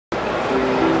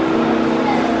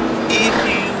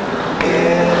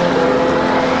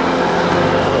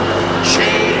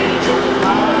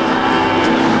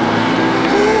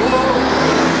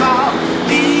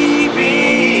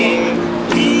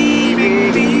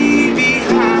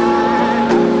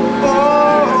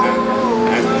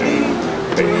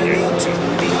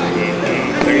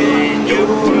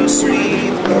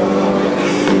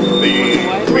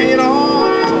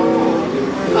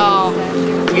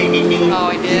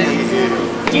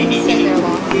Now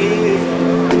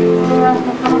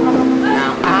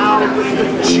I'll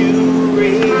put you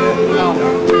and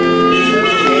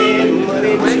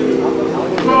money too.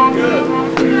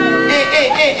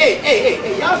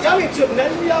 Hey, y'all ain't took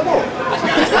nothing. What y'all want?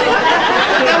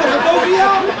 That was for both of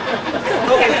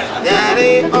y'all? Okay. That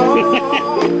ain't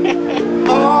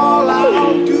all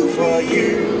I'll do for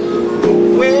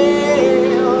you.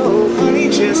 Well, honey,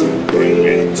 just bring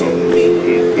it to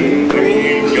me.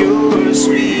 Bring your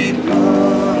sweet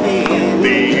love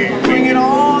in. Bring it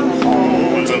on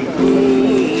home to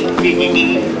me.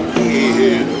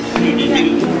 Yeah.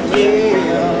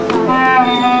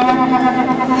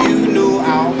 You know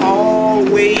I'll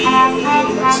always be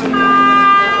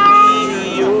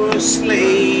your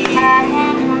slave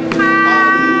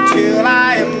until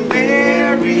I am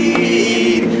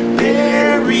buried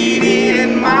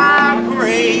in my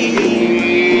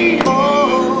grave.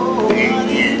 Oh,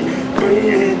 honey, bring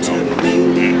it to me.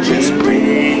 Just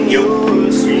bring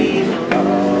your sweet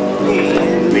love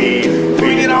in me.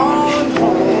 Bring it on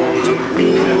home to me.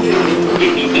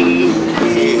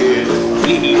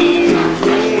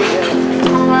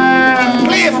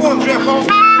 Play it for him, Grandpa.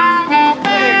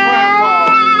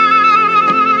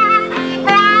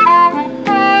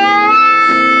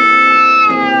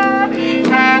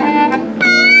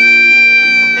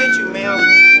 Thank you, ma'am.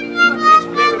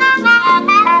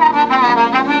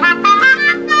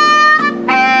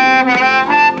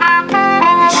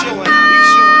 He's showing out.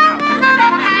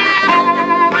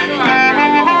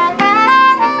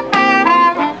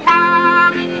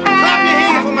 Clap your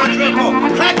hands for my Grandpa.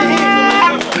 Clap your hands for my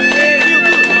Grandpa. Yeah, you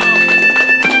good.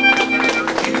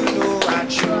 You know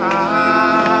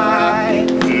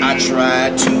I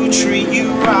tried to treat you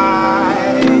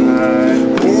right.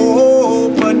 Oh,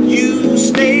 but you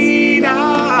stayed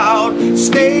out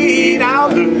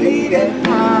late at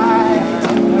night.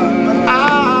 But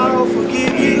I'll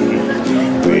forgive you.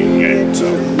 Bring it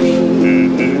to me.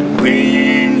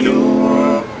 Bring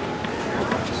your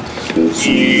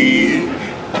sweet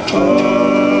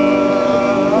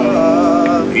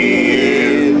love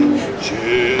in.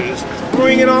 Just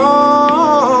bring it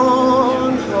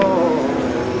on home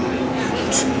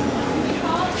to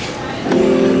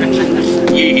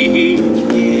me.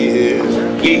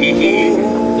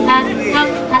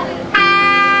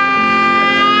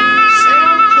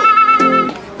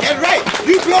 That's right.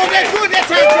 You blow that good that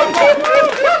time,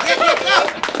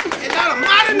 and not a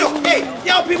mighty note. Hey,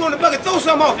 y'all people on the bucket, throw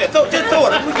something off there. Just throw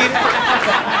it. We get it.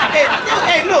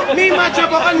 Hey, look, me and my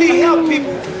jumper, I need help,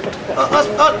 people.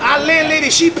 Our landlady,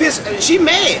 she pissed, she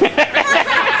mad.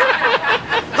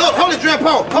 Hold it,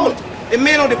 Grandpa, hold it. The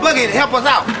man on the bucket help us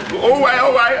out. All right.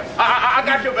 I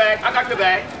got your bag.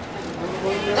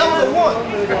 That was a one.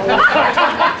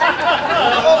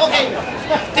 Oh, okay.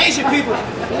 Station people,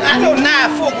 I know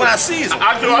 9 folk when I see them. I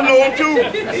know them too.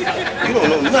 You don't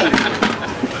know nothing.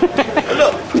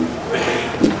 Look,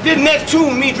 this next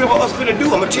tune me, Dribble, us finna do,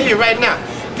 I'm gonna tell you right now.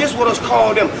 This what us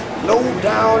call them low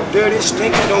down, dirty,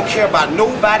 stinking, don't care about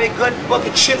nobody, gut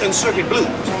bucket, chitlin' circuit blues.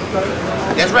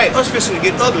 That's right, us finna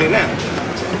get ugly now.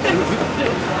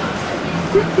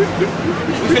 We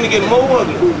finna get more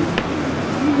ugly.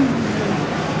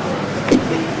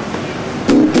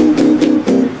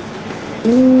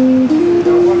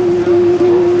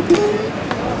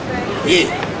 Yeah.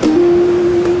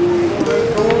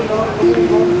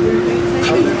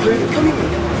 Come here.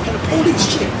 Kind of police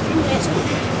shit.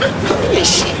 Come here,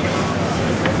 shit.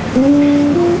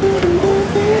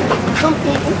 Come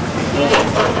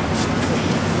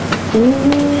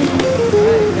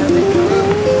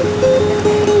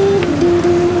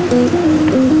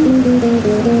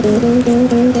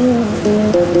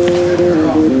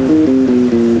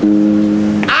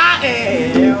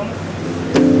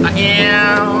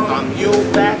I'm your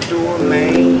backdoor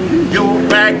man. Your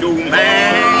backdoor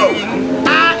man.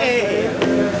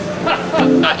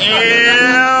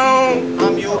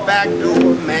 I'm your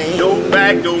backdoor man. Your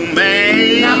backdoor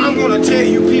man. Now I'm gonna tell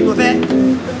you people that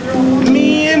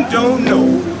men don't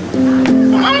know,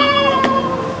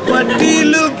 but these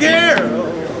little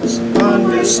girls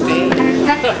understand.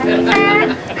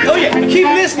 Oh yeah, keep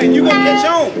listening. You gonna catch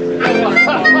on.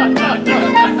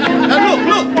 Now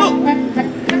look.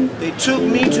 They took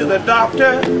me to the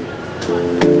doctor.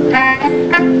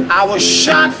 I was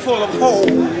shot full of holes.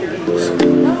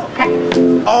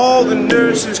 All the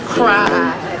nurses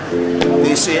cried.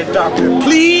 They said, "Doctor,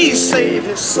 please save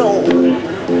his soul."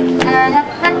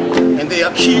 And they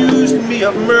accused me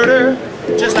of murder,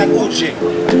 just like O.J.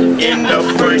 in the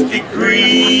first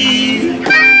degree.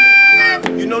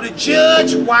 You know, the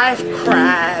judge's wife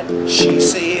cried. She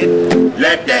said,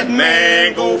 "Let that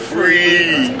man go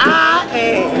free." I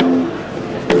am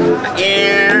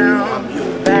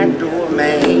your backdoor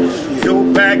man.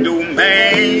 Your backdoor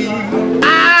man.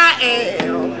 I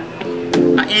am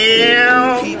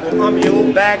people, I'm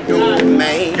your backdoor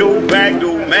man. Your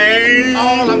backdoor man.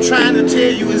 All I'm trying to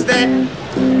tell you is that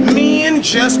men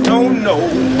just don't know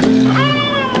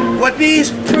what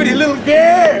these pretty little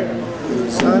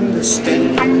girls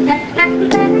understand.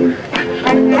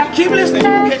 Keep listening,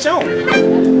 catch on.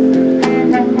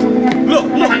 Look,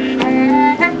 look.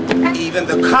 Even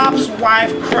the cop's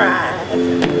wife cried,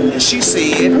 and she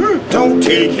said, don't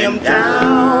take him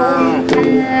down.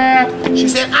 She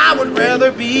said, I would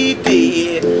rather be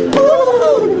dead.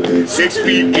 Ooh, 6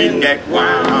 feet in that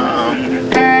ground.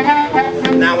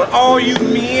 now when all you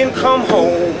men come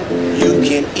home, you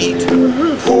can eat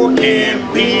pork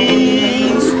and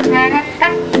beans.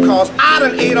 Cause I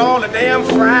done ate all the damn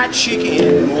fried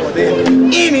chicken more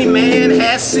than any man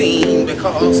has seen.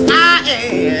 Because I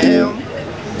am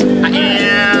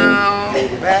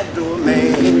your backdoor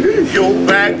man. Your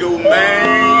backdoor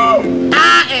man.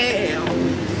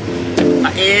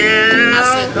 I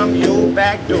said I'm your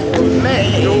backdoor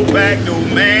man. Your backdoor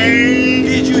man.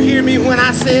 Did you hear me when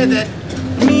I said that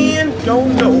men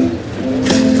don't know?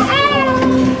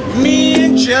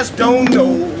 Men just don't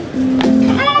know.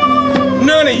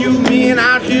 None of you men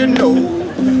out here know.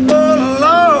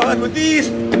 Oh Lord, with these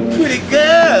pretty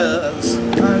girls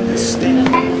understand.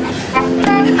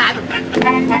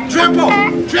 Trampo,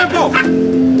 Trampo.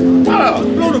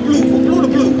 Blow the blues, blow the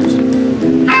blues.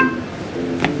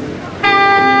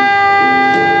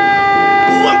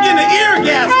 Ooh, I'm getting an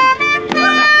eargasm.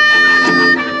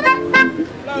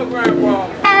 Hello, Grandpa.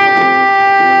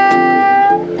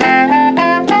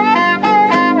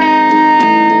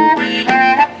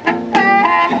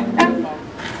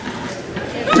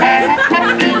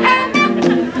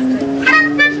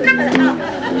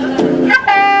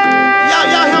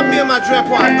 Y'all help me and my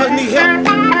grandpa. I need help.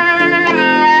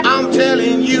 I'm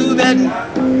telling you that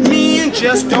men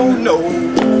just don't know.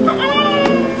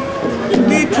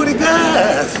 These pretty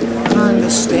guys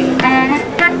understand.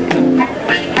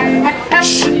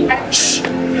 Shh, shh,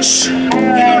 shh. You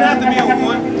don't have to be a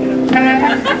one.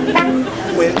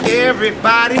 When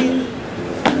everybody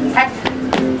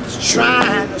is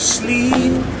trying to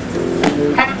sleep,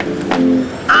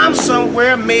 I'm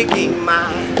somewhere making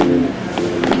my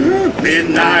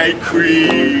Midnight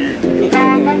creep.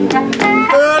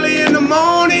 early in the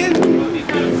morning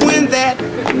when that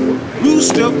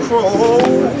rooster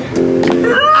crows.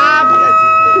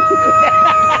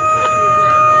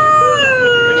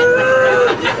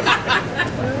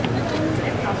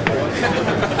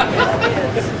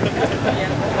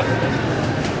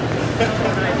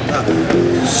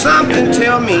 Something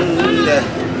tell me that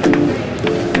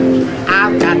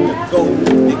I've got to go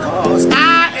because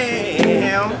I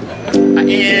am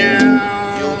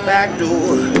your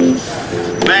backdoor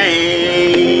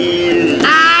Man.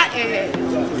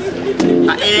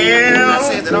 I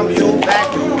said that I'm your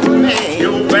backdoor man.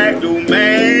 Your backdoor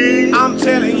man. I'm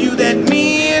telling you that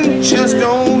men just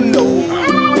don't know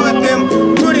what them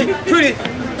pretty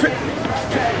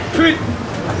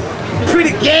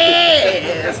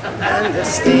girls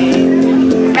understand.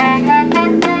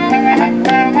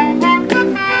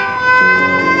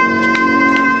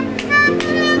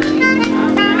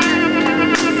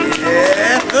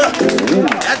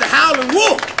 That's the howling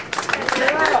wolf.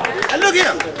 Now look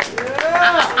here.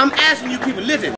 I'm asking you people, listen.